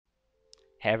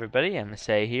Hey everybody, I'm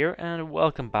Say here, and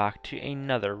welcome back to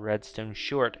another Redstone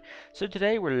short. So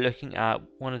today we're looking at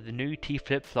one of the new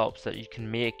T-Flipflops that you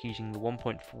can make using the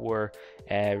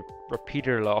 1.4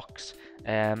 repeater locks.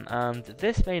 And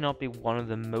this may not be one of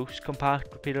the most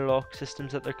compact repeater lock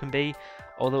systems that there can be,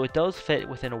 although it does fit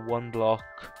within a 1 block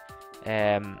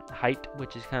height,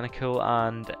 which is kind of cool,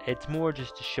 and it's more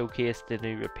just to showcase the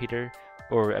new repeater,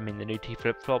 the new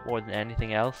T-Flipflop more than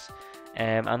anything else.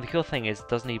 And the cool thing is it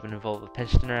doesn't even involve a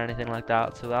piston or anything like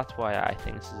that, so that's why I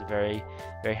think this is a very,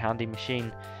 very handy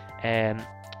machine. And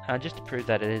just to prove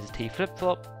that it is a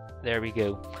T-Flipflop, there we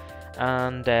go.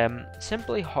 And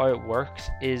simply how it works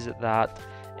is that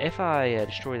if I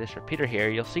destroy this repeater here,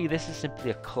 you'll see this is simply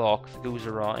a clock that goes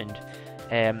around.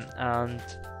 And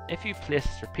if you place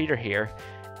this repeater here,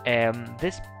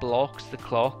 this blocks the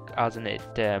clock, as in it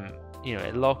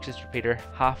it locks this repeater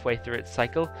halfway through its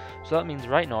cycle. So that means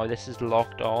right now this is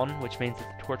locked on, which means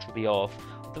that the torch will be off.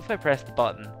 But if I press the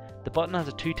button has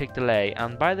a 2-tick delay,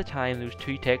 and by the time those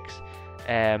 2 ticks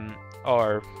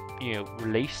are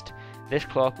released, this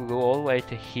clock will go all the way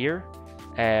to here.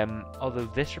 Although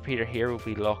this repeater here will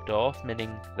be locked off,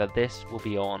 meaning that this will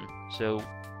be on. So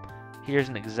here's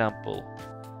an example.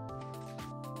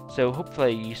 So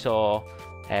hopefully you saw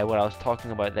what I was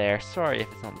talking about there. Sorry if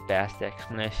it's not the best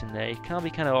explanation there, it can be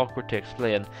kind of awkward to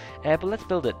explain, but let's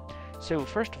build it. So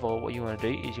first of all, what you want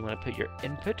to do is you want to put your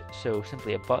input, so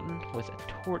simply a button with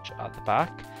a torch at the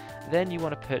back. Then you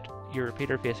want to put your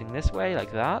repeater facing this way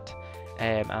like that,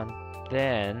 and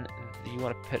then you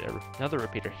want to put another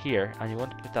repeater here, and you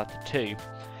want to put that to 2,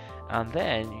 and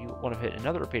then you want to put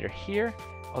another repeater here,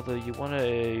 although you want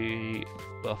to,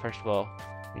 well, first of all,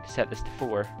 you need to set this to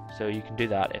 4, so you can do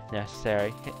that if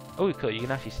necessary. Oh, cool, you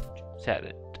can actually set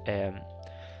it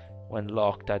when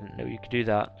locked. I didn't know you could do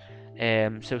that.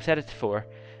 So set it to 4,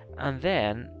 and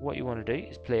then what you want to do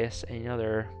is place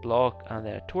another block and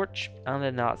then a torch, and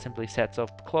then that simply sets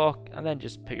off the clock, and then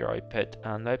just put your output,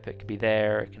 and the output can be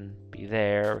there, it can be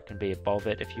there, it can be above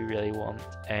it if you really want.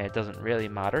 It doesn't really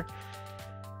matter.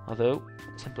 Although,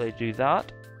 simply do that,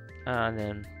 and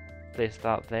then place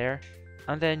that there,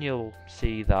 and then you'll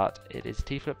see that it is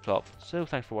T-Flipflop. So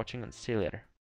thanks for watching, and see you later.